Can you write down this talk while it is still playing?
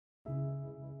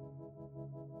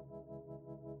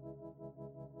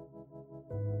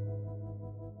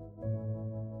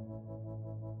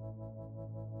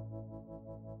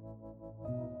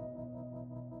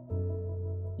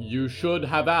You should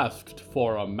have asked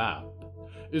for a map.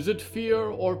 Is it fear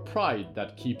or pride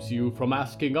that keeps you from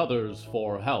asking others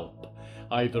for help?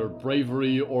 Either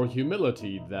bravery or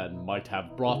humility, then, might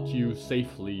have brought you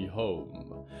safely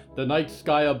home. The night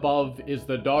sky above is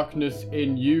the darkness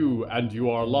in you, and you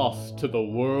are lost to the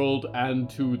world and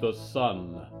to the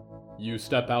sun. You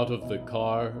step out of the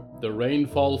car, the rain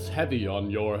falls heavy on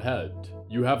your head.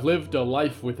 You have lived a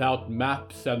life without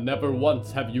maps, and never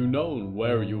once have you known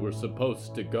where you were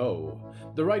supposed to go.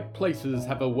 The right places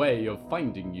have a way of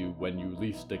finding you when you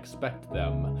least expect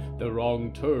them. The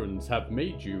wrong turns have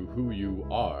made you who you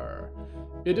are.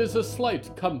 It is a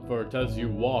slight comfort as you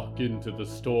walk into the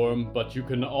storm, but you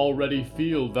can already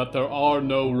feel that there are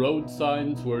no road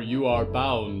signs where you are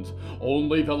bound,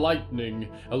 only the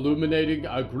lightning illuminating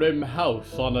a grim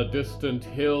house on a distant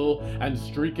hill and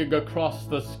streaking across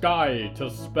the sky to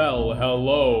spell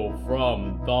hello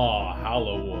from the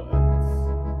Hallowoods.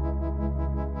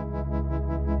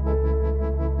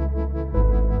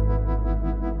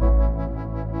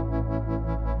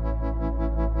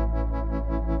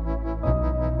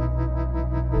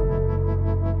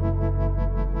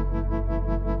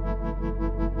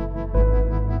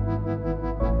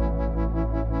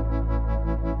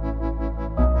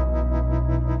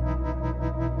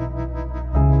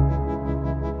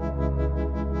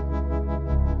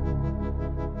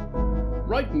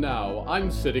 Right now, I'm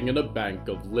sitting in a bank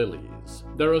of lilies.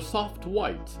 They're a soft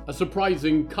white, a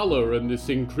surprising color in this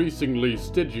increasingly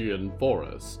Stygian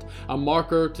forest, a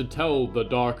marker to tell the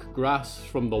dark grass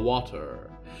from the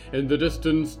water. In the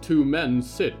distance, two men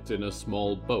sit in a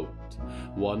small boat.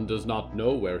 One does not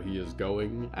know where he is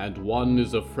going, and one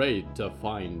is afraid to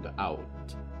find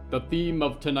out. The theme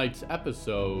of tonight's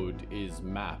episode is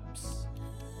maps.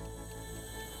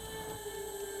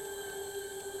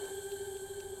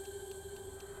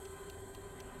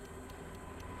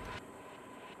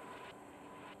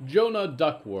 Jonah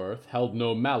Duckworth held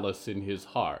no malice in his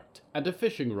heart, and a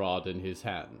fishing rod in his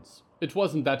hands. It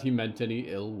wasn't that he meant any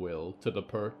ill will to the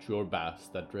perch or bass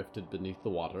that drifted beneath the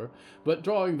water, but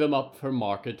drawing them up for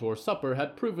market or supper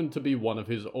had proven to be one of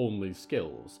his only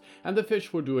skills, and the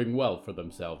fish were doing well for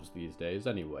themselves these days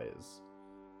anyways.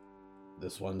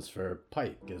 "This one's for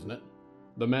pike, isn't it?"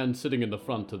 the man sitting in the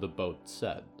front of the boat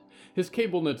said. His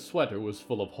cable-knit sweater was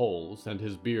full of holes, and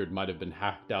his beard might have been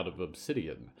hacked out of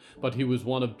obsidian, but he was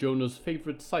one of Jonah's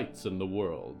favorite sights in the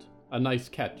world. A nice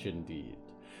catch indeed.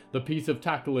 The piece of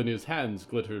tackle in his hands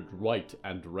glittered white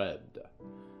and red.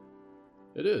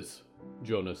 "It is,"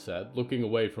 Jonah said, looking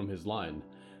away from his line.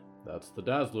 "That's the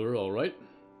Dazzler, all right.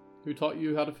 Who taught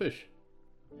you how to fish?"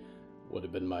 "Would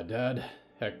have been my dad,"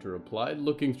 Hector replied,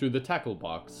 looking through the tackle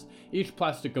box. Each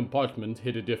plastic compartment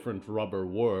hid a different rubber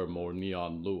worm or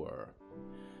neon lure.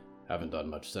 "Haven't done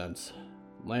much since.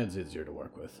 Land's easier to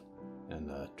work with, and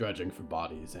dredging for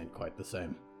bodies ain't quite the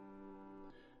same."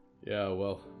 "Yeah,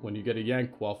 well, when you get a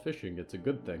yank while fishing, it's a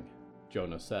good thing,"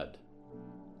 Jonah said.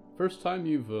 "First time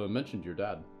you've mentioned your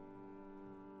dad."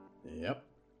 "Yep,"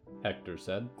 Hector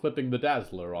said, clipping the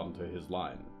Dazzler onto his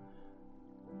line.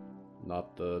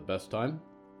 "Not the best time?"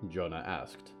 Jonah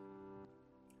asked.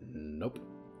 "Nope,"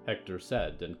 Hector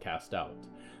said and cast out.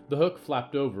 The hook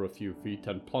flapped over a few feet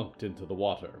and plunked into the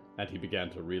water, and he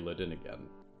began to reel it in again.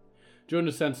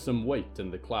 Jonah sensed some weight in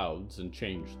the clouds and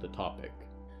changed the topic.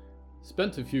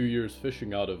 "Spent a few years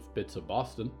fishing out of bits of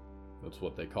Boston. That's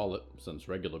what they call it, since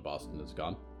regular Boston is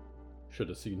gone. Should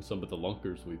have seen some of the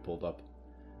lunkers we pulled up.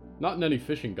 Not in any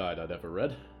fishing guide I'd ever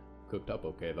read. Cooked up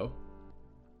okay, though."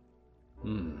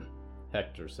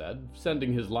 Hector said,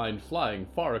 sending his line flying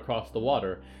far across the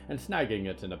water and snagging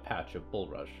it in a patch of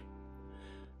bulrush.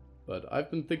 "But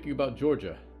I've been thinking about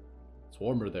Georgia. It's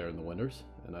warmer there in the winters,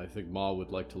 and I think Ma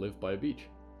would like to live by a beach.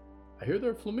 I hear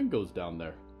there are flamingos down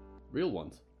there. Real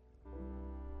ones."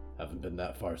 "Haven't been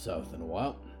that far south in a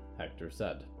while," Hector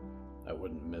said. "I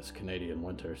wouldn't miss Canadian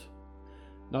winters.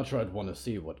 Not sure I'd want to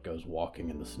see what goes walking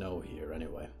in the snow here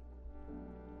anyway."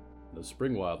 "The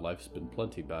spring wildlife's been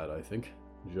plenty bad, I think,"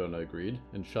 Jonah agreed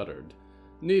and shuddered.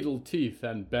 Needle teeth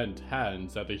and bent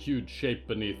hands at a huge shape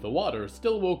beneath the water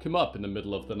still woke him up in the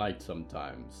middle of the night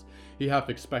sometimes. He half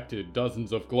expected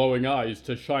dozens of glowing eyes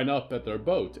to shine up at their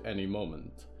boat any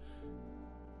moment.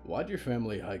 "Why'd your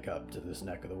family hike up to this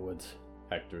neck of the woods?"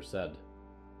 Hector said.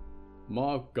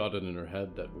 "Ma got it in her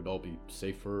head that we'd all be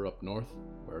safer up north,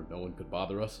 where no one could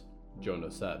bother us,"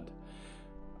 Jonah said.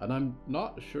 "And I'm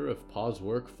not sure if Pa's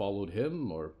work followed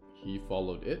him or he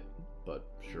followed it, but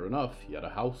sure enough, he had a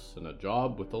house and a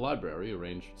job with the library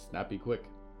arranged snappy quick."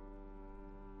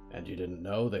 "And you didn't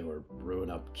know they were brewing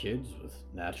up kids with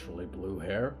naturally blue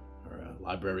hair, or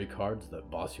library cards that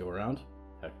boss you around?"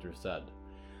 Hector said.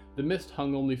 The mist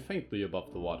hung only faintly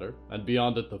above the water, and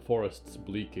beyond it the forest's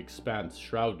bleak expanse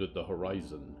shrouded the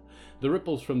horizon. The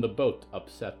ripples from the boat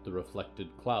upset the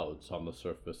reflected clouds on the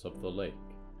surface of the lake.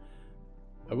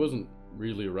 "I wasn't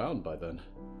really around by then,"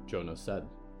 Jonah said.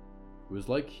 "It was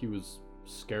like he was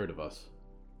scared of us,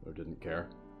 or didn't care.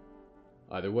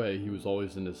 Either way, he was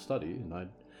always in his study, and I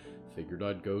figured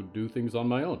I'd go do things on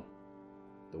my own.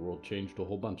 The world changed a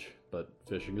whole bunch, but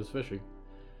fishing is fishing.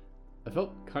 I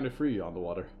felt kind of free on the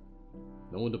water.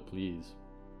 No one to please.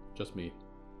 Just me."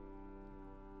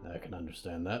 "I can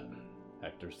understand that,"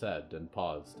 Hector said, and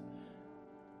paused.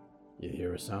 "You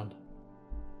hear a sound?"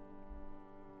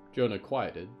 Jonah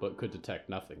quieted, but could detect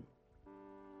nothing.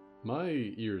 "My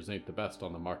ears ain't the best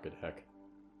on the market, Heck."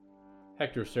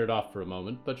 Hector stared off for a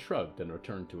moment, but shrugged and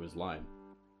returned to his line.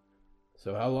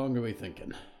 "So how long are we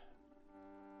thinking?"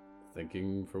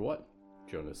 "Thinking for what?"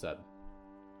 Jonah said.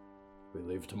 "We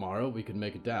leave tomorrow, we can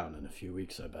make it down in a few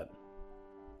weeks, I bet."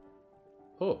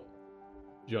 "Oh,"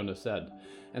 Jonah said,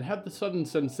 and had the sudden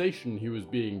sensation he was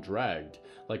being dragged,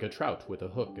 like a trout with a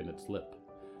hook in its lip.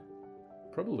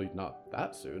 "Probably not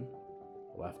that soon.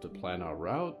 We'll have to plan our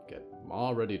route, get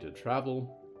Ma ready to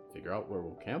travel, figure out where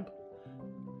we'll camp.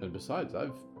 And besides,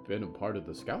 I've been a part of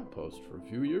the scout post for a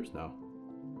few years now.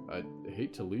 I'd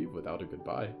hate to leave without a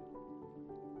goodbye."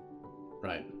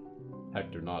 "Right,"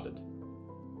 Hector nodded.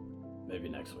 "Maybe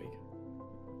next week."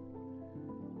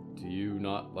 "Do you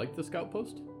not like the scout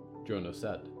post?" Jonah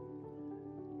said.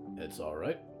 "It's all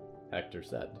right," Hector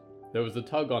said. There was a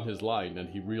tug on his line, and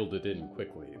he reeled it in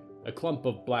quickly. A clump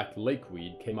of black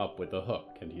lakeweed came up with a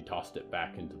hook, and he tossed it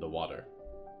back into the water.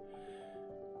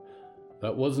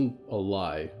 "That wasn't a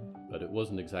lie, but it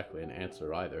wasn't exactly an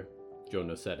answer either,"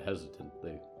 Jonah said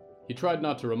hesitantly. He tried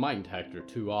not to remind Hector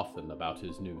too often about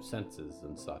his new senses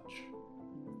and such.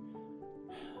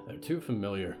 "They're too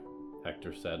familiar,"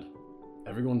 Hector said.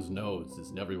 "Everyone's nose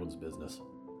is in everyone's business.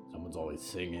 Someone's always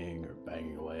singing or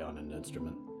banging away on an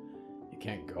instrument. You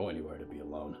can't go anywhere to be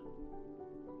alone."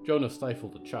 Jonah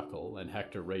stifled a chuckle, and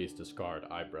Hector raised a scarred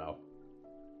eyebrow.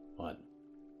 "What?"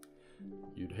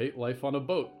 "You'd hate life on a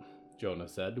boat," Jonah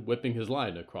said, whipping his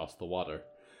line across the water.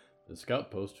 "The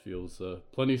scout post feels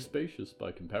plenty spacious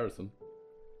by comparison."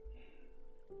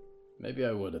 "Maybe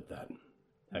I would at that,"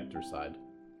 Hector sighed.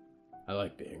 "I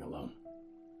like being alone."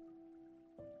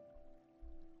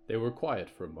 They were quiet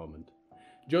for a moment.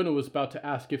 Jonah was about to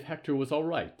ask if Hector was all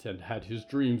right and had his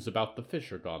dreams about the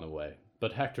fisher gone away,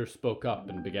 but Hector spoke up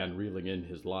and began reeling in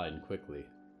his line quickly.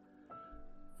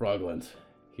 "Froglands,"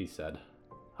 he said.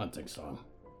 "Hunting song.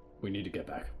 We need to get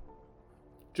back."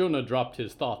 Jonah dropped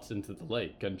his thoughts into the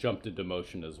lake and jumped into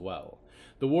motion as well.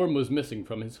 The worm was missing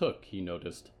from his hook, he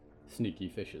noticed. Sneaky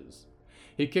fishes.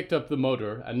 He kicked up the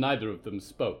motor, and neither of them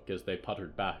spoke as they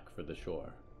puttered back for the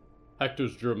shore.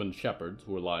 Hector's German shepherds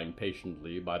were lying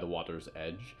patiently by the water's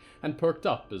edge, and perked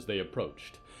up as they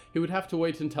approached. He would have to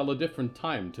wait until a different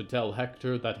time to tell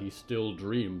Hector that he still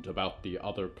dreamed about the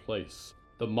other place.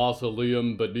 The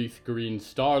mausoleum beneath green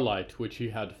starlight which he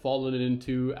had fallen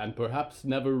into and perhaps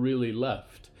never really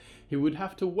left. He would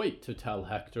have to wait to tell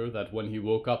Hector that when he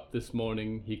woke up this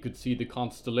morning he could see the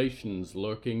constellations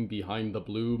lurking behind the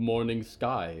blue morning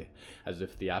sky, as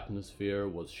if the atmosphere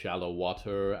was shallow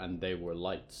water and they were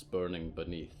lights burning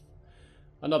beneath.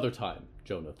 Another time,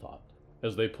 Jonah thought,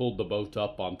 as they pulled the boat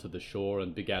up onto the shore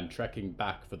and began trekking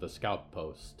back for the scout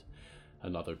post.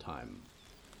 Another time.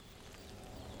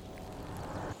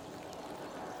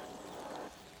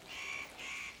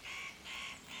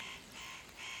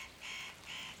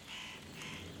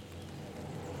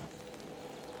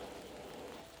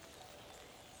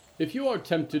 If you are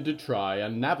tempted to try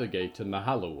and navigate in the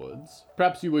Hallowoods,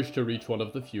 perhaps you wish to reach one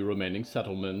of the few remaining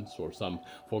settlements or some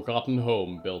forgotten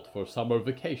home built for summer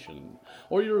vacation,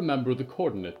 or you remember the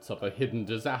coordinates of a hidden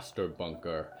disaster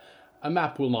bunker, a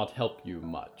map will not help you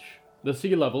much. The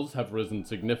sea levels have risen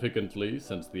significantly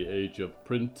since the age of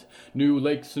print, new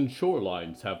lakes and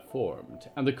shorelines have formed,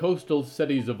 and the coastal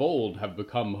cities of old have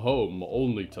become home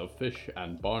only to fish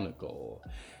and barnacle.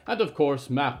 And of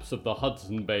course, maps of the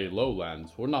Hudson Bay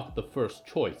lowlands were not the first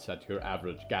choice at your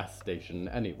average gas station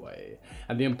anyway,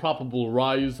 and the improbable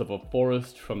rise of a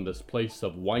forest from this place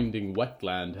of winding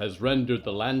wetland has rendered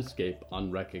the landscape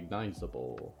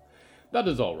unrecognizable. That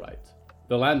is all right.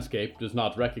 The landscape does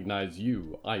not recognize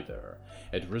you either.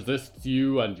 It resists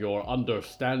you, and your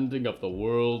understanding of the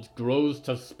world grows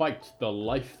to spite the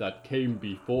life that came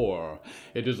before.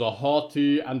 It is a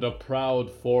haughty and a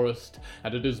proud forest,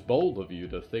 and it is bold of you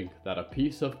to think that a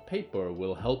piece of paper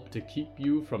will help to keep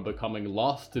you from becoming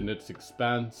lost in its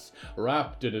expanse,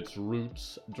 wrapped in its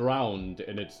roots, drowned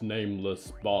in its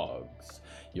nameless bogs.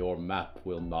 Your map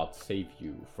will not save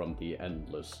you from the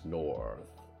endless north.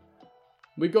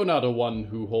 We go now to one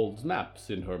who holds maps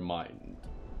in her mind.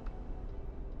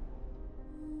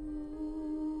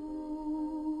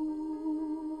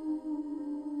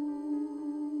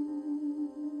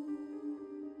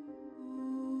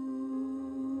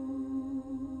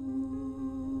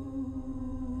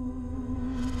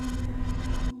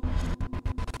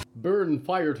 Byrne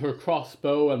fired her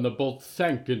crossbow, and the bolt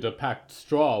sank into packed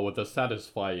straw with a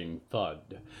satisfying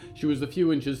thud. She was a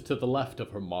few inches to the left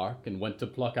of her mark and went to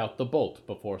pluck out the bolt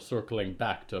before circling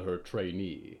back to her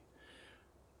trainee.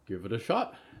 "Give it a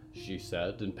shot," she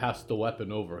said, and passed the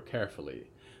weapon over carefully.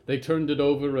 They turned it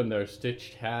over in their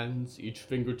stitched hands, each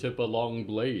fingertip a long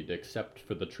blade except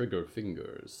for the trigger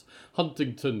fingers.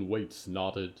 Huntington Waits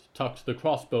nodded, tucked the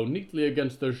crossbow neatly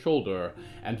against their shoulder,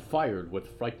 and fired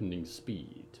with frightening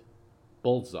speed.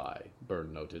 "Bullseye,"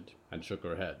 Byrne noted, and shook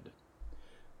her head.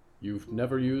 "You've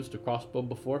never used a crossbow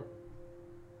before?"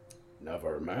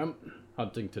 "Never, ma'am,"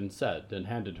 Huntington said, and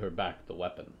handed her back the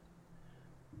weapon.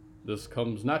 "This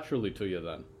comes naturally to you,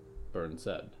 then," Byrne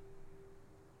said.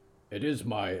 "It is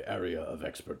my area of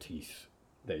expertise,"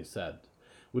 they said.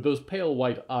 With those pale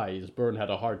white eyes, Byrne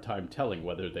had a hard time telling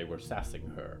whether they were sassing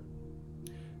her.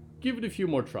 "Give it a few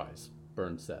more tries,"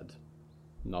 Byrne said.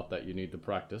 "Not that you need to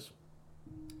practice."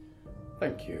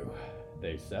 "Thank you,"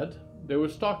 they said. They were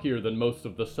stockier than most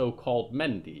of the so-called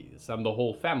Mendies, and the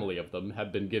whole family of them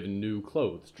had been given new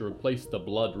clothes to replace the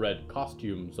blood-red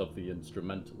costumes of the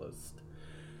instrumentalist.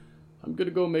 "I'm gonna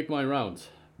go make my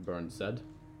rounds," Byrne said.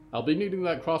 "I'll be needing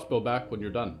that crossbow back when you're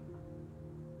done."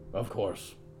 "Of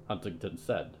course," Huntington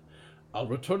said. "I'll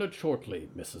return it shortly,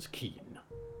 Mrs. Keene."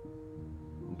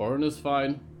 "Byrne is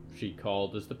fine," she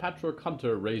called as the patchwork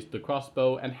hunter raised the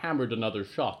crossbow and hammered another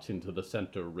shot into the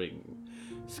center ring.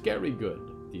 Scary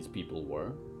good, these people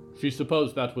were. She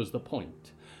supposed that was the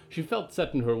point. She felt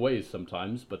set in her ways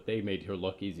sometimes, but they made her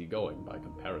look easygoing by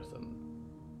comparison.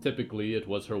 Typically, it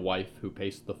was her wife who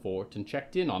paced the fort and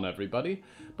checked in on everybody,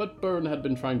 but Byrne had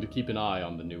been trying to keep an eye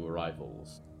on the new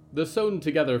arrivals. The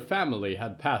sewn-together family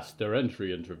had passed their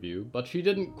entry interview, but she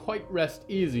didn't quite rest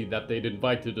easy that they'd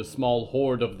invited a small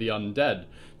horde of the undead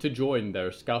to join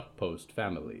their scout post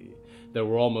family. There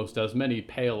were almost as many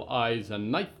pale eyes and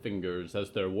knife fingers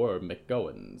as there were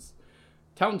McGohans.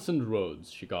 Townsend Rhodes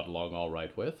she got along all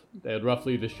right with. They had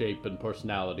roughly the shape and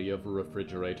personality of a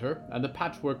refrigerator, and the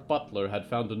patchwork butler had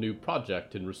found a new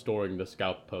project in restoring the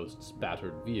scout post's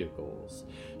battered vehicles.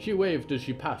 She waved as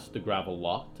she passed the gravel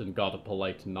lot and got a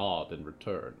polite nod in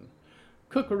return.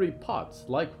 Cookery Potts,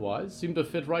 likewise, seemed to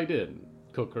fit right in.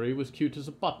 Cookery was cute as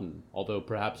a button, although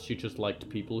perhaps she just liked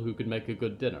people who could make a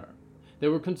good dinner. They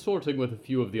were consorting with a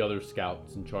few of the other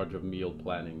scouts in charge of meal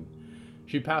planning.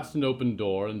 She passed an open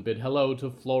door and bid hello to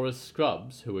Florist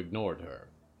Scrubs, who ignored her.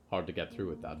 Hard to get through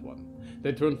with that one.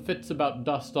 They'd thrown fits about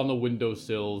dust on the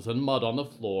windowsills and mud on the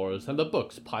floors, and the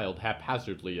books piled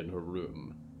haphazardly in her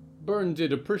room. Byrne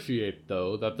did appreciate,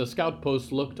 though, that the scout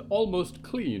post looked almost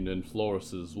clean in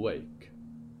Floris's wake.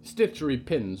 Stitchery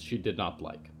pins she did not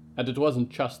like, and it wasn't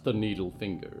just the needle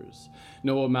fingers.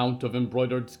 No amount of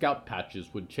embroidered scout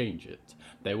patches would change it.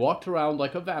 They walked around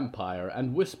like a vampire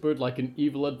and whispered like an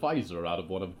evil advisor out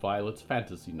of one of Violet's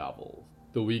fantasy novels.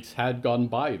 The weeks had gone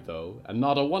by, though, and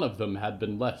not a one of them had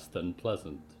been less than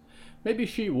pleasant. Maybe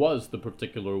she was the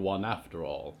particular one after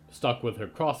all, stuck with her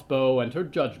crossbow and her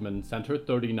judgments and her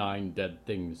 39 dead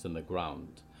things in the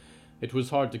ground. It was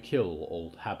hard to kill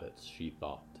old habits, she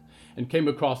thought, and came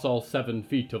across all 7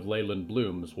 feet of Leyland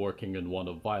Blooms working in one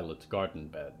of Violet's garden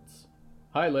beds.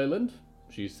 "Hi, Leyland,"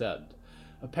 she said.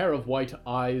 A pair of white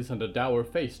eyes and a dour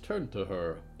face turned to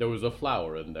her. There was a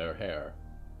flower in their hair.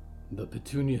 "The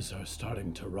petunias are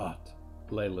starting to rot,"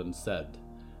 Leyland said.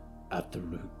 "At the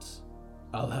roots.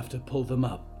 I'll have to pull them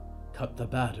up, cut the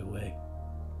bad away,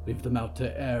 leave them out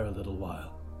to air a little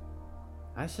while."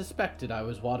 "I suspected I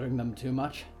was watering them too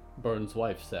much," Byrne's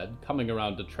wife said, coming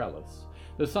around a trellis.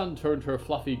 The sun turned her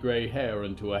fluffy gray hair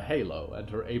into a halo, and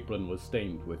her apron was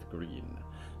stained with green.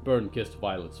 Byrne kissed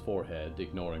Violet's forehead,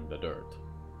 ignoring the dirt.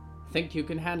 "Think you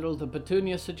can handle the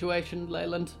petunia situation,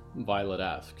 Leyland?" Violet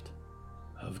asked.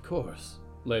 "Of course,"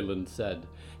 Leyland said,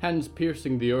 hands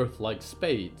piercing the earth like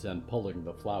spades and pulling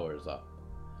the flowers up.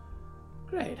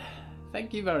 "Great.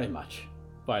 Thank you very much,"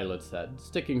 Violet said,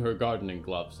 sticking her gardening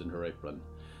gloves in her apron.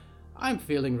 I'm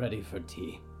feeling ready for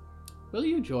tea. Will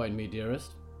you join me,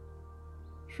 dearest?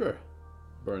 Sure,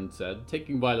 Byrne said,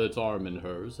 taking Violet's arm in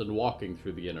hers and walking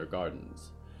through the inner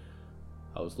gardens.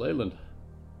 How's Leyland?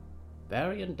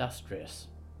 Very industrious,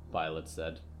 Violet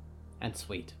said. And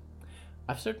sweet.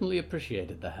 I've certainly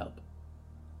appreciated the help.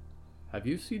 Have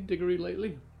you seen Diggory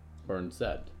lately? Byrne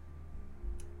said.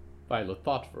 Violet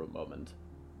thought for a moment.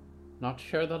 Not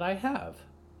sure that I have.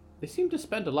 They seem to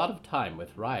spend a lot of time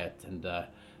with Riot and,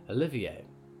 Olivier.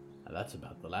 And that's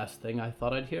about the last thing I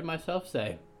thought I'd hear myself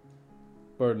say.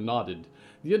 Byrne nodded.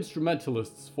 The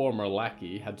instrumentalist's former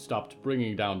lackey had stopped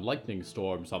bringing down lightning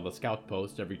storms on the scout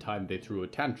post every time they threw a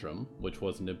tantrum, which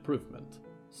was an improvement.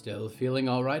 Still feeling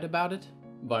all right about it?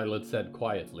 Violet said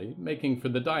quietly, making for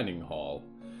the dining hall.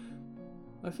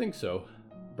 I think so,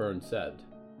 Byrne said.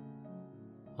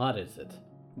 What is it?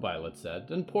 Violet said,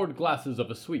 and poured glasses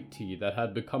of a sweet tea that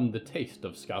had become the taste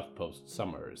of scout post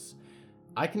summers.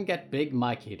 I can get Big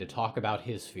Mikey to talk about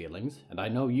his feelings, and I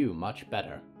know you much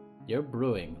better. You're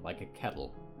brewing like a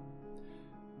kettle.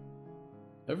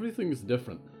 Everything's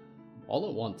different. All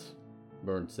at once,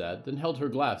 Byrne said, and held her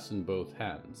glass in both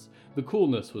hands. The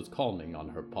coolness was calming on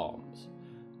her palms.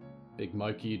 Big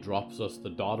Mikey drops us the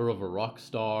daughter of a rock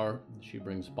star. She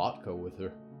brings Botko with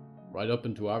her, right up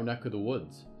into our neck of the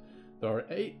woods. There are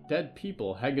 8 dead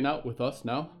people hanging out with us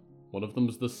now. One of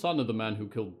them's the son of the man who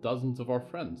killed dozens of our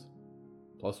friends.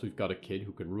 Plus we've got a kid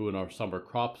who can ruin our summer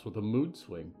crops with a mood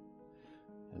swing.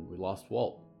 And we lost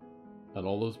Walt. And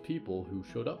all those people who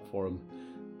showed up for him.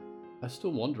 I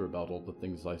still wonder about all the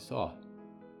things I saw.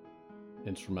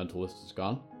 Instrumentalist is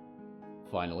gone.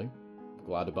 Finally.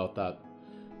 Glad about that.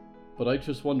 But I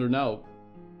just wonder now,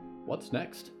 what's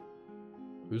next?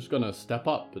 Who's gonna step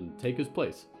up and take his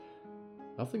place?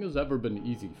 Nothing has ever been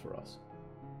easy for us.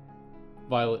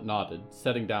 Violet nodded,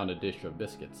 setting down a dish of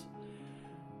biscuits.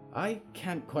 I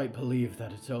can't quite believe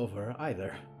that it's over,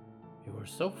 either. You were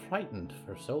so frightened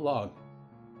for so long.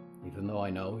 Even though I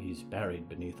know he's buried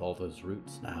beneath all those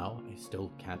roots now, I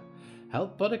still can't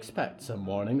help but expect some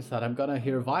mornings that I'm gonna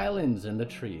hear violins in the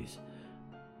trees.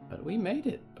 But we made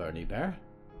it, Bernie Bear.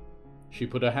 She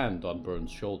put a hand on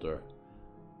Byrne's shoulder.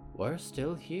 We're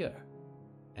still here,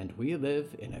 and we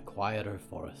live in a quieter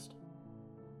forest.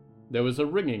 There was a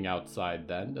ringing outside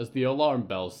then as the alarm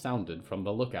bells sounded from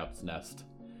the lookout's nest.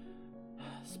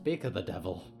 Speak of the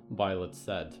devil, Violet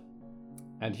said.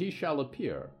 And he shall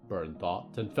appear, Byrne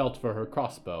thought, and felt for her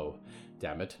crossbow.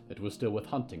 Damn it, it was still with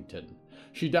Huntington.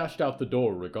 She dashed out the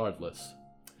door regardless.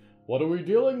 What are we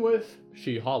dealing with?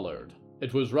 She hollered.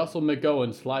 It was Russell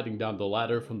McGowan sliding down the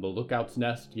ladder from the lookout's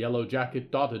nest, yellow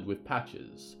jacket dotted with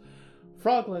patches.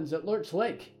 Froglands at Lurch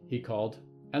Lake, he called.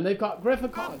 And they've got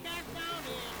Griffith College.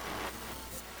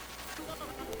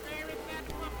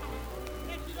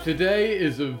 Today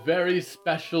is a very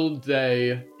special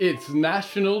day. It's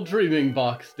National Dreaming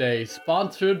Box Day,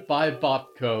 sponsored by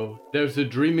Botco. There's a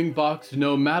Dreaming Box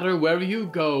no matter where you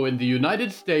go in the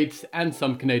United States and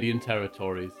some Canadian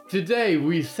territories. Today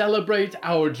we celebrate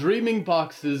our Dreaming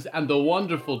Boxes and the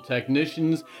wonderful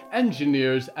technicians,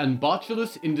 engineers, and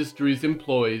Botulus Industries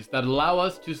employees that allow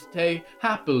us to stay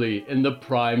happily in the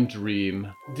prime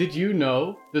dream. Did you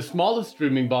know? The smallest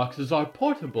Dreaming Boxes are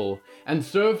portable and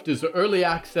served as early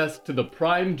access to the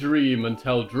prime dream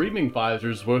until Dreaming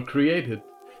Visors were created.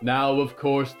 Now, of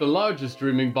course, the largest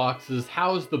Dreaming Boxes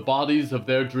house the bodies of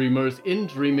their dreamers in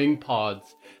dreaming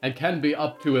pods and can be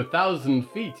up to 1,000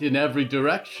 feet in every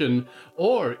direction,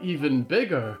 or even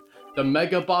bigger. The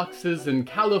mega boxes in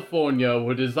California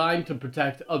were designed to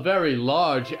protect a very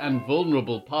large and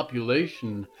vulnerable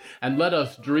population and let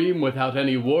us dream without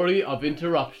any worry of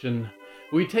interruption.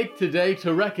 We take today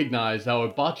to recognize our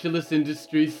Botulus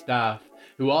Industries staff,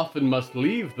 who often must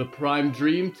leave the prime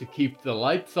dream to keep the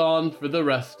lights on for the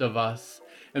rest of us.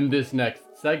 In this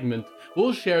next segment,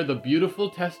 we'll share the beautiful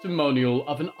testimonial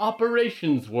of an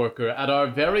operations worker at our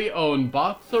very own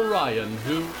Box Orion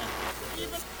who...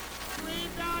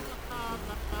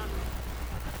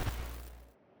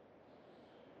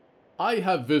 I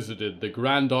have visited the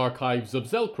Grand Archives of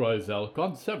Zelkroizelk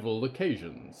on several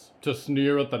occasions, to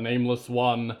sneer at the Nameless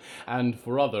One and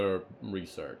for other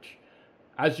research.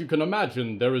 As you can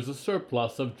imagine, there is a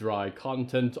surplus of dry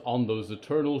content on those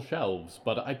eternal shelves,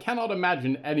 but I cannot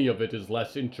imagine any of it is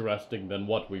less interesting than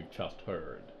what we've just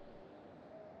heard.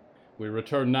 We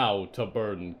return now to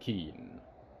Byrne Keane.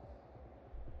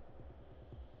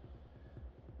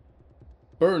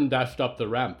 Byrne dashed up the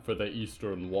ramp for the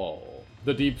eastern wall.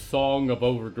 The deep song of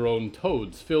overgrown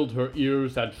toads filled her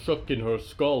ears and shook in her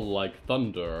skull like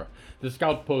thunder. The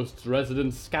scout post's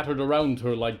residents scattered around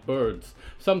her like birds,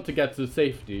 some to get to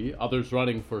safety, others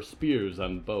running for spears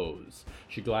and bows.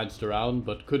 She glanced around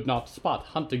but could not spot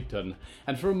Huntington,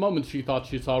 and for a moment she thought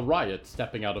she saw Riot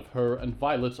stepping out of her and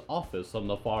Violet's office on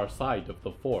the far side of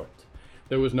the fort.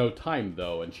 There was no time,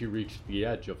 though, and she reached the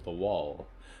edge of the wall.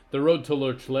 The road to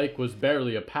Lurch Lake was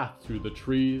barely a path through the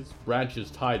trees,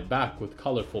 branches tied back with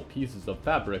colorful pieces of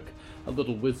fabric, a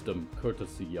little wisdom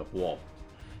courtesy of Walt.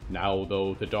 Now,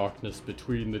 though, the darkness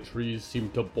between the trees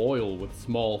seemed to boil with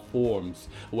small forms,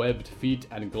 webbed feet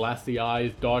and glassy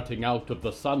eyes darting out of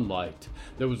the sunlight.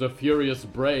 There was a furious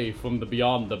bray from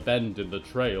beyond the bend in the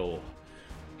trail.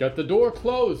 "Get the door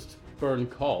closed," Byrne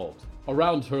called.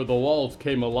 Around her the walls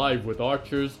came alive with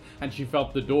archers, and she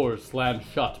felt the doors slam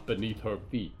shut beneath her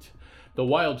feet. The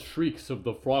wild shrieks of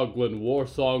the Frogland war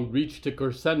song reached a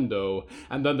crescendo,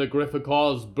 and then the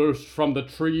Grifficaws burst from the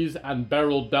trees and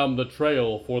barreled down the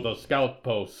trail for the scout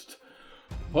post.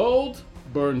 "Hold!"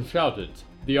 Byrne shouted.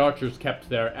 The archers kept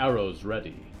their arrows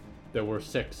ready. There were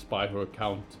 6 by her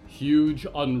count, huge,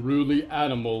 unruly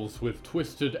animals with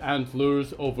twisted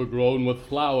antlers overgrown with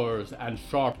flowers and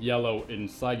sharp yellow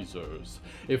incisors.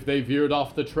 If they veered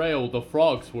off the trail, the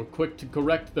frogs were quick to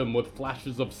correct them with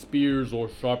flashes of spears or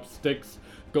sharp sticks,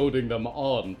 goading them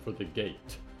on for the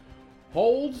gate.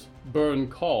 "Hold!" Byrne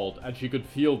called, and she could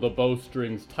feel the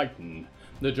bowstrings tighten.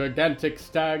 The gigantic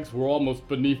stags were almost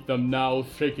beneath them now,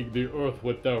 shaking the earth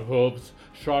with their hooves,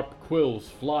 sharp quills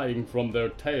flying from their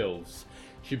tails.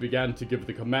 She began to give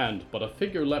the command, but a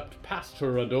figure leapt past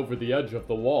her and over the edge of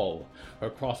the wall. Her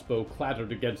crossbow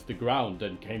clattered against the ground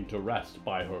and came to rest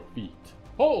by her feet.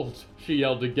 "Hold!" she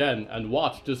yelled again, and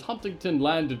watched as Huntington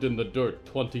landed in the dirt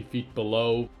 20 feet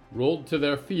below, rolled to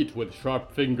their feet with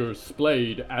sharp fingers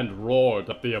splayed, and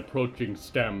roared at the approaching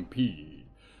stampede.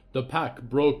 The pack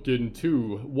broke in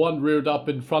two. One reared up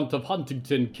in front of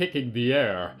Huntington, kicking the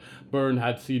air. Byrne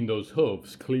had seen those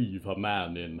hooves cleave a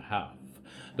man in half.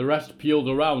 The rest peeled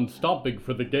around, stomping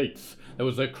for the gates. There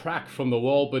was a crack from the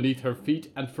wall beneath her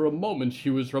feet, and for a moment she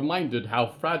was reminded how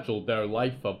fragile their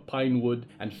life of pine wood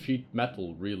and sheet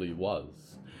metal really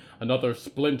was. Another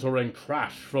splintering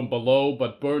crash from below,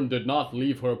 but Byrne did not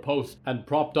leave her post and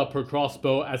propped up her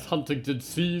crossbow as Huntington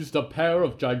seized a pair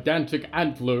of gigantic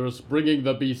antlers, bringing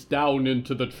the beast down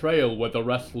into the trail with a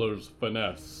wrestler's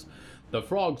finesse. The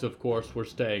frogs, of course, were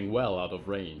staying well out of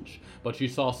range, but she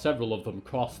saw several of them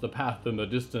cross the path in the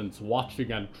distance,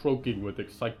 watching and croaking with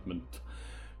excitement.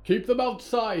 "Keep them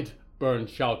outside!" Byrne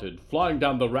shouted, flying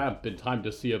down the ramp in time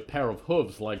to see a pair of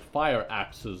hooves like fire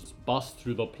axes bust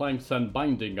through the planks and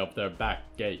binding of their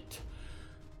back gate.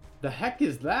 "The heck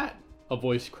is that?" a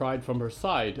voice cried from her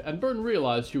side, and Byrne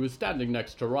realized she was standing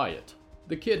next to Riot.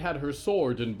 The kid had her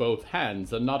sword in both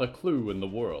hands and not a clue in the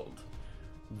world.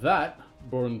 "That,"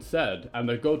 Byrne said, and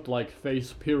the goat-like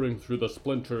face peering through the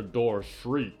splintered door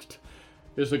shrieked,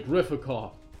 "is a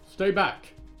Grifficaw. Stay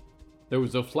back!" There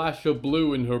was a flash of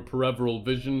blue in her peripheral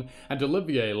vision, and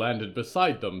Olivier landed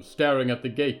beside them, staring at the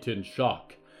gate in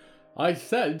shock. "I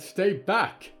said stay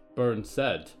back," Byrne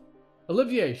said.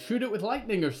 "Olivier, shoot it with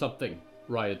lightning or something,"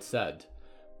 Riot said.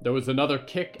 There was another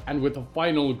kick, and with a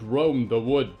final groan the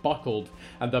wood buckled,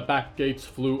 and the back gates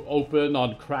flew open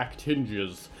on cracked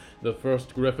hinges. The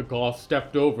first Grifficaw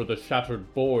stepped over the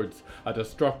shattered boards, a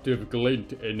destructive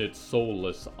glint in its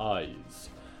soulless eyes.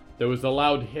 There was a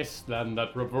loud hiss then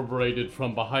that reverberated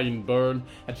from behind Byrne,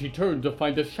 and she turned to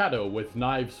find a shadow with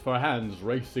knives for hands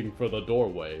racing for the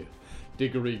doorway.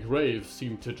 Diggory Graves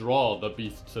seemed to draw the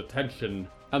beast's attention,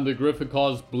 and the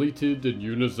Grifficaws bleated in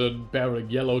unison, baring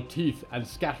yellow teeth and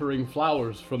scattering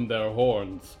flowers from their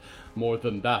horns. More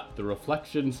than that, the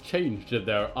reflections changed in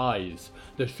their eyes,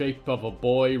 the shape of a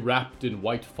boy wrapped in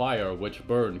white fire which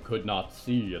Byrne could not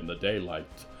see in the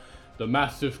daylight. The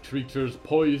massive creatures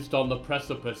poised on the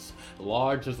precipice,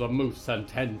 large as a moose and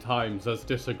 10 times as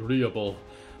disagreeable.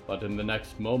 But in the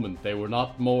next moment they were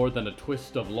not more than a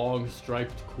twist of long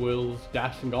striped quills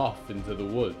dashing off into the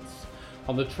woods.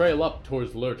 On the trail up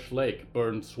towards Lurch Lake,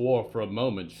 Byrne swore for a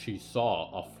moment she saw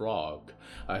a frog,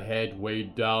 a head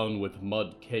weighed down with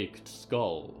mud-caked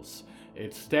skulls.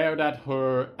 It stared at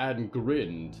her and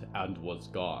grinned and was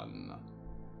gone.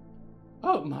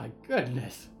 "Oh my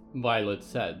goodness," Violet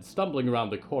said, stumbling around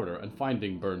the corner and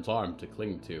finding Byrne's arm to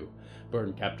cling to.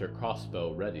 Byrne kept her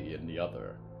crossbow ready in the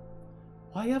other.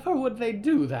 "Why ever would they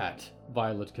do that?"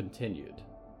 Violet continued.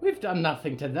 "We've done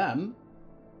nothing to them."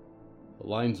 "The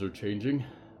lines are changing,"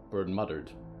 Byrne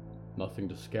muttered. "Nothing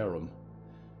to scare 'em.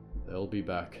 They'll be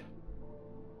back."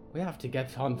 We have to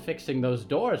get on fixing those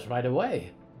doors right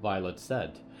away, Violet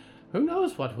said. Who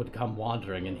knows what would come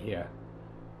wandering in here?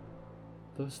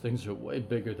 Those things are way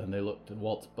bigger than they looked in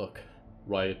Walt's book.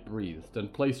 Riot breathed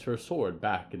and placed her sword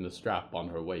back in the strap on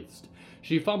her waist.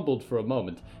 She fumbled for a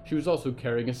moment. She was also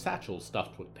carrying a satchel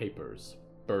stuffed with papers.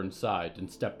 Byrne sighed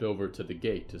and stepped over to the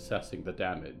gate, assessing the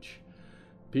damage.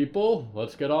 People,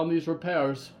 let's get on these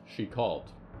repairs, she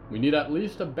called. We need at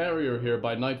least a barrier here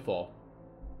by nightfall.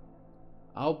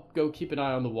 I'll go keep an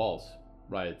eye on the walls,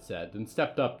 Riot said, and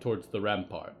stepped up towards the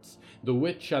ramparts. The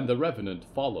witch and the revenant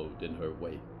followed in her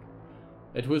wake.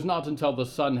 It was not until the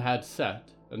sun had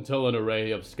set, until an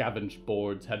array of scavenged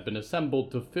boards had been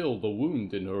assembled to fill the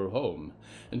wound in her home,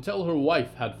 until her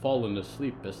wife had fallen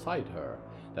asleep beside her,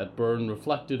 that Byrne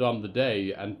reflected on the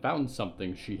day and found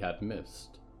something she had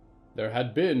missed. There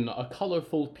had been a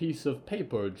colorful piece of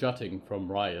paper jutting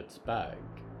from Riot's bag,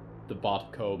 the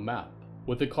Botco map,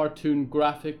 with a cartoon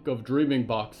graphic of dreaming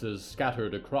boxes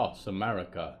scattered across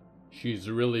America. She's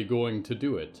really going to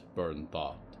do it, Byrne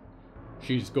thought.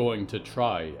 She's going to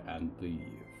try and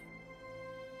leave.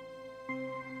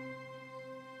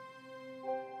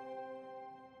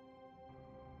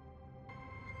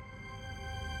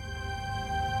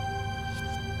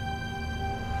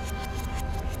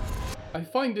 I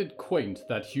find it quaint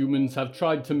that humans have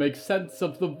tried to make sense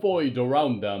of the void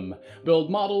around them,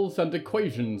 build models and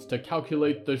equations to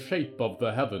calculate the shape of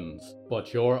the heavens.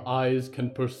 But your eyes can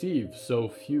perceive so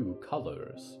few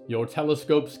colors. Your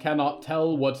telescopes cannot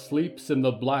tell what sleeps in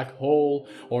the black hole,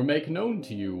 or make known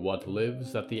to you what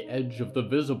lives at the edge of the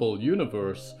visible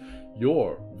universe,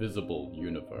 your visible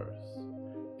universe.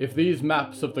 If these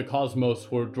maps of the cosmos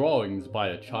were drawings by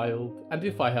a child, and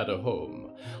if I had a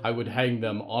home, I would hang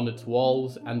them on its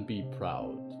walls and be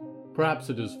proud.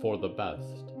 Perhaps it is for the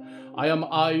best. I am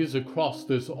eyes across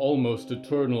this almost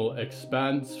eternal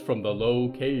expanse, from the low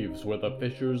caves where the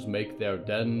fishers make their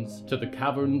dens, to the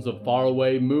caverns of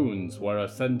faraway moons where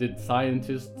ascended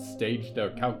scientists stage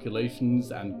their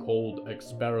calculations and cold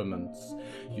experiments.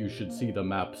 You should see the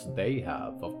maps they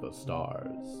have of the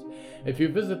stars. If you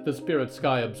visit the Spirit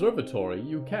Sky Observatory,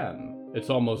 you can. It's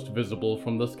almost visible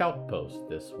from the scout post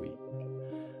this week.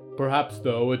 Perhaps,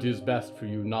 though, it is best for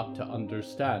you not to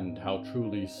understand how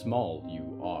truly small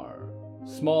you are.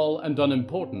 Small and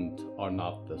unimportant are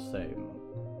not the same.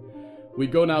 We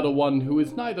go now to one who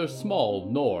is neither small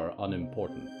nor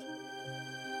unimportant.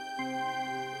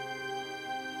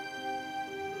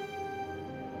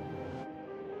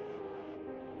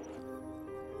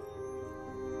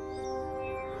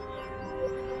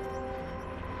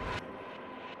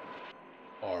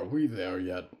 Are we there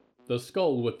yet? The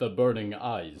skull with the burning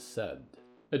eyes said.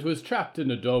 It was trapped in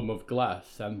a dome of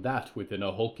glass, and that within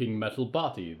a hulking metal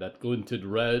body that glinted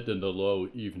red in the low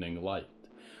evening light.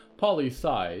 Polly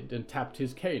sighed and tapped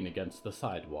his cane against the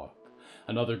sidewalk.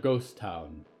 Another ghost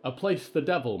town, a place the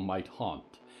devil might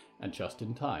haunt, and just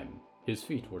in time, his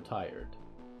feet were tired.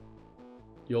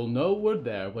 You'll know we're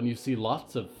there when you see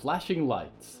lots of flashing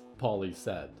lights, Polly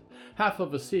said. Half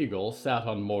of a seagull sat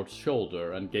on Mort's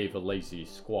shoulder and gave a lazy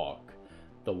squawk.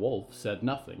 The wolf said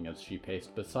nothing as she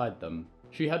paced beside them.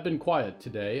 She had been quiet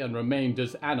today and remained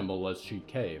as animal as she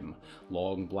came,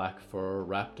 long black fur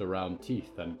wrapped around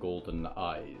teeth and golden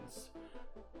eyes.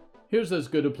 Here's as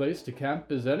good a place to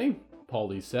camp as any,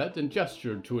 Polly said, and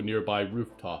gestured to a nearby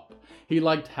rooftop. He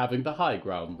liked having the high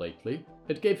ground lately.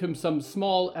 It gave him some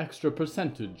small extra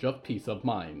percentage of peace of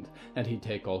mind, and he'd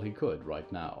take all he could right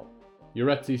now.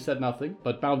 Uretzi said nothing,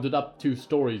 but bounded up 2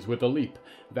 stories with a leap,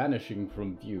 vanishing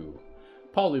from view.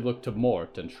 Polly looked to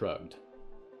Mort and shrugged.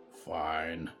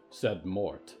 Fine, said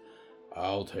Mort.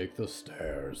 I'll take the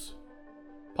stairs.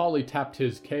 Polly tapped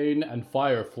his cane and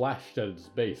fire flashed at its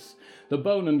base. The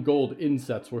bone and gold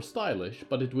insets were stylish,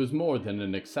 but it was more than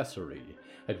an accessory.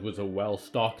 It was a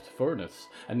well-stocked furnace,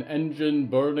 an engine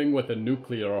burning with a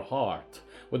nuclear heart.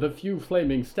 With a few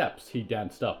flaming steps, he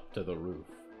danced up to the roof.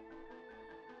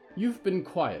 You've been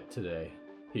quiet today,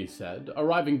 he said,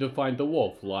 arriving to find the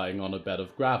wolf lying on a bed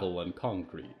of gravel and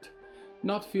concrete.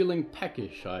 Not feeling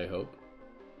peckish, I hope.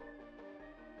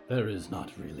 There is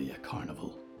not really a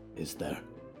carnival, is there?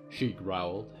 She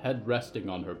growled, head resting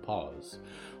on her paws.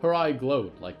 Her eye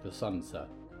glowed like the sunset.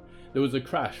 There was a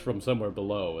crash from somewhere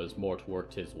below as Mort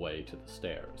worked his way to the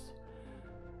stairs.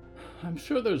 I'm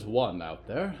sure there's one out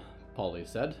there, Polly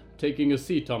said, taking a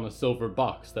seat on a silver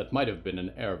box that might have been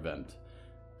an air vent.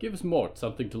 Gives Mort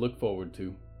something to look forward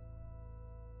to.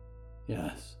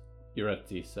 Yes,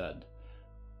 Uretzi said.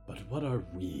 But what are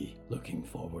we looking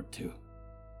forward to?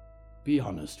 Be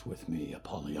honest with me,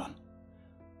 Apollyon.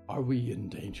 Are we in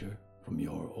danger from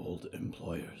your old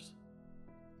employers?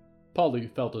 Polly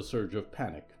felt a surge of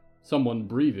panic. someone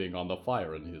breathing on the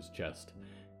fire in his chest.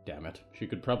 Damn it, she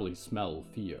could probably smell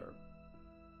fear.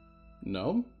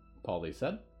 "No," Polly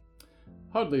said.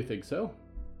 "Hardly think so."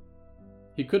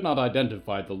 He could not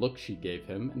identify the look she gave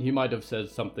him, and he might have said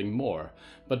something more,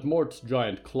 but Mort's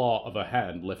giant claw of a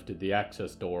hand lifted the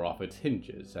access door off its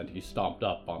hinges, and he stomped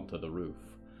up onto the roof.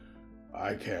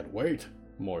 "I can't wait,"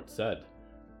 Mort said.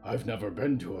 "I've never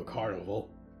been to a carnival."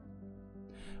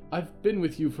 "I've been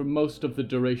with you for most of the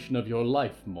duration of your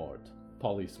life, Mort,"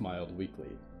 Polly smiled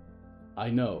weakly. "I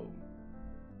know."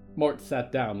 Mort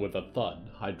sat down with a thud,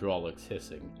 hydraulics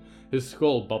hissing. His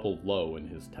skull bubbled low in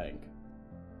his tank.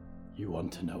 "You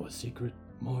want to know a secret,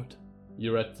 Mort?"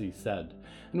 Yuretsi said,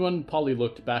 and when Polly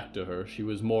looked back to her, she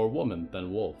was more woman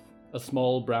than wolf, a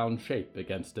small brown shape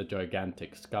against a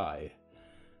gigantic sky.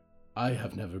 "I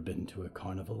have never been to a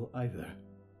carnival either."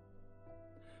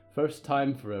 "First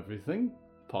time for everything,"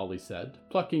 Polly said,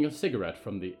 plucking a cigarette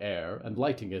from the air and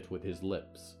lighting it with his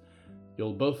lips.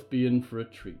 "You'll both be in for a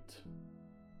treat."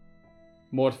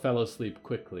 Mort fell asleep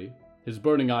quickly, his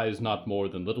burning eyes not more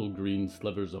than little green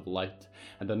slivers of light,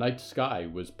 and the night sky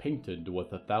was painted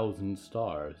with 1,000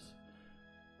 stars.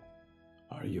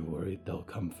 "Are you worried they'll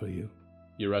come for you?"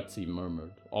 Yuretsi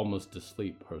murmured, almost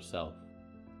asleep herself.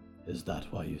 "Is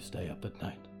that why you stay up at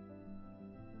night?"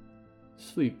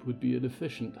 "Sleep would be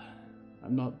inefficient.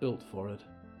 I'm not built for it,"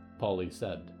 Polly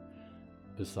said.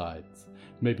 "Besides,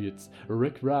 maybe it's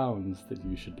Rick Rounds that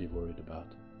you should be worried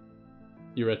about."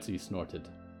 Yuretsi snorted.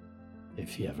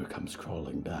 "If he ever comes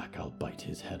crawling back, I'll bite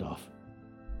his head off."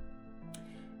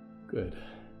 "Good,"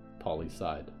 Polly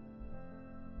sighed.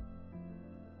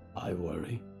 "I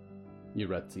worry,"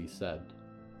 Yuretsi said.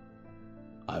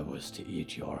 "I was to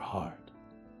eat your heart,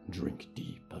 drink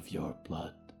deep of your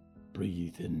blood,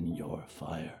 breathe in your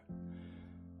fire.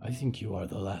 I think you are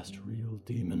the last real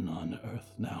demon on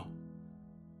Earth now.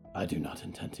 I do not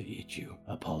intend to eat you,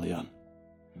 Apollyon.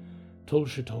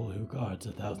 Tol-Shatol, who guards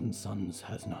 1,000 suns,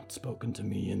 has not spoken to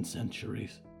me in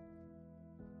centuries.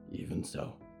 Even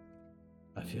so,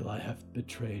 I feel I have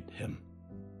betrayed him,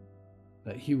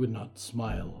 that he would not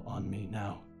smile on me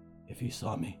now if he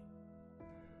saw me.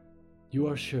 You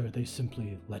are sure they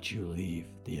simply let you leave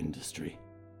the industry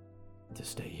to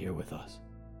stay here with us?"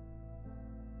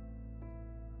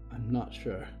 "I'm not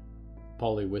sure,"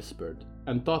 Polly whispered,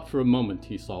 and thought for a moment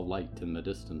he saw light in the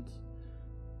distance.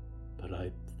 "But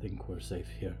I think we're safe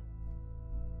here."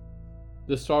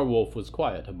 The Star Wolf was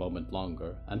quiet a moment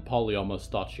longer, and Polly almost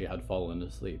thought she had fallen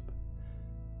asleep.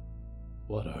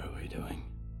 "What are we doing?"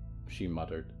 she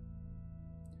muttered.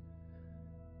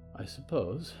 "I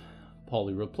suppose,"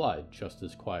 Polly replied just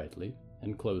as quietly,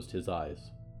 and closed his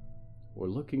eyes. "We're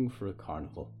looking for a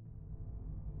carnival."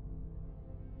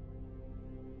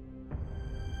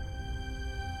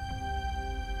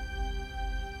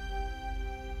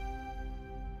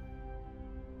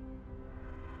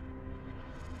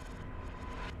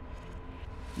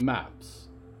 Maps.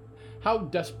 How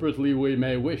desperately we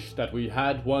may wish that we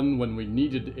had one when we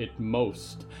needed it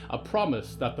most. A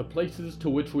promise that the places to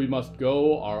which we must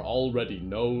go are already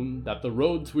known, that the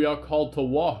roads we are called to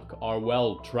walk are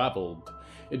well traveled.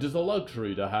 It is a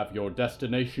luxury to have your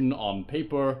destination on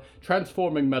paper,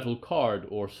 transforming metal card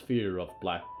or sphere of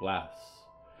black glass.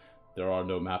 There are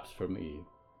no maps for me,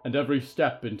 and every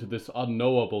step into this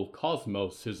unknowable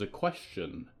cosmos is a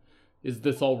question. Is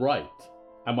this all right?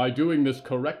 Am I doing this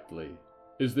correctly?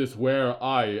 Is this where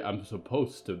I am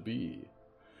supposed to be?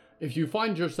 If you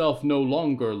find yourself no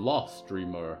longer lost,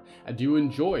 dreamer, and you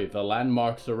enjoy the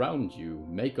landmarks around you,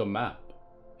 make a map.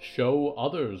 Show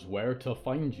others where to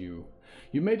find you.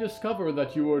 You may discover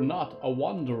that you are not a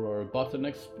wanderer but an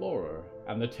explorer,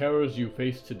 and the terrors you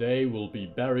face today will be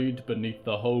buried beneath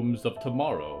the homes of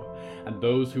tomorrow, and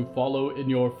those who follow in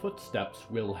your footsteps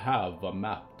will have a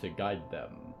map to guide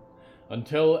them.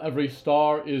 Until every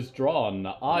star is drawn,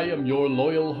 I am your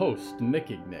loyal host,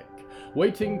 Nickignick,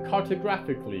 waiting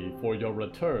cartographically for your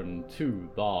return to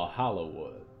the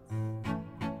Hallowoods.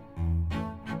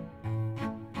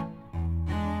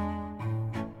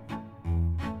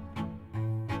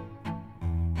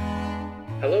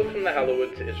 Hello from the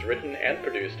Hallowoods is written and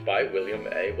produced by William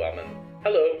A. Wellman.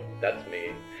 Hello, that's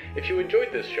me. If you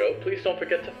enjoyed this show, please don't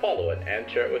forget to follow it and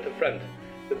share it with a friend.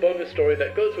 The bonus story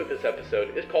that goes with this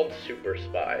episode is called Super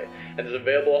Spy, and is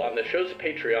available on the show's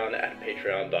Patreon at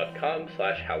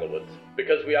patreon.com/Hallowoods.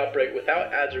 Because we operate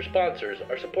without ads or sponsors,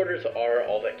 our supporters are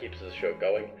all that keeps the show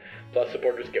going. Plus,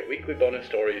 supporters get weekly bonus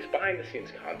stories,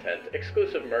 behind-the-scenes content,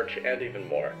 exclusive merch, and even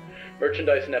more.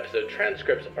 Merchandise and episode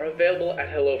transcripts are available at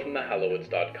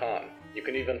hellofromthehallowoods.com. You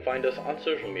can even find us on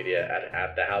social media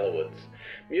at The Hallowoods.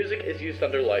 Music is used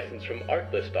under license from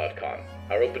Artlist.com.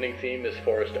 Our opening theme is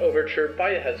Forest Overture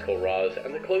by Hezkel Raz,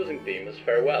 and the closing theme is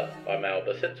Farewell by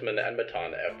Malva Sitzman and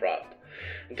Matan Efrat.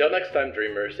 Until next time,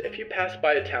 dreamers, if you pass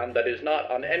by a town that is not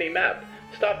on any map,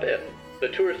 stop in. The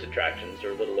tourist attractions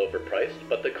are a little overpriced,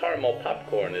 but the caramel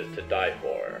popcorn is to die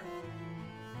for.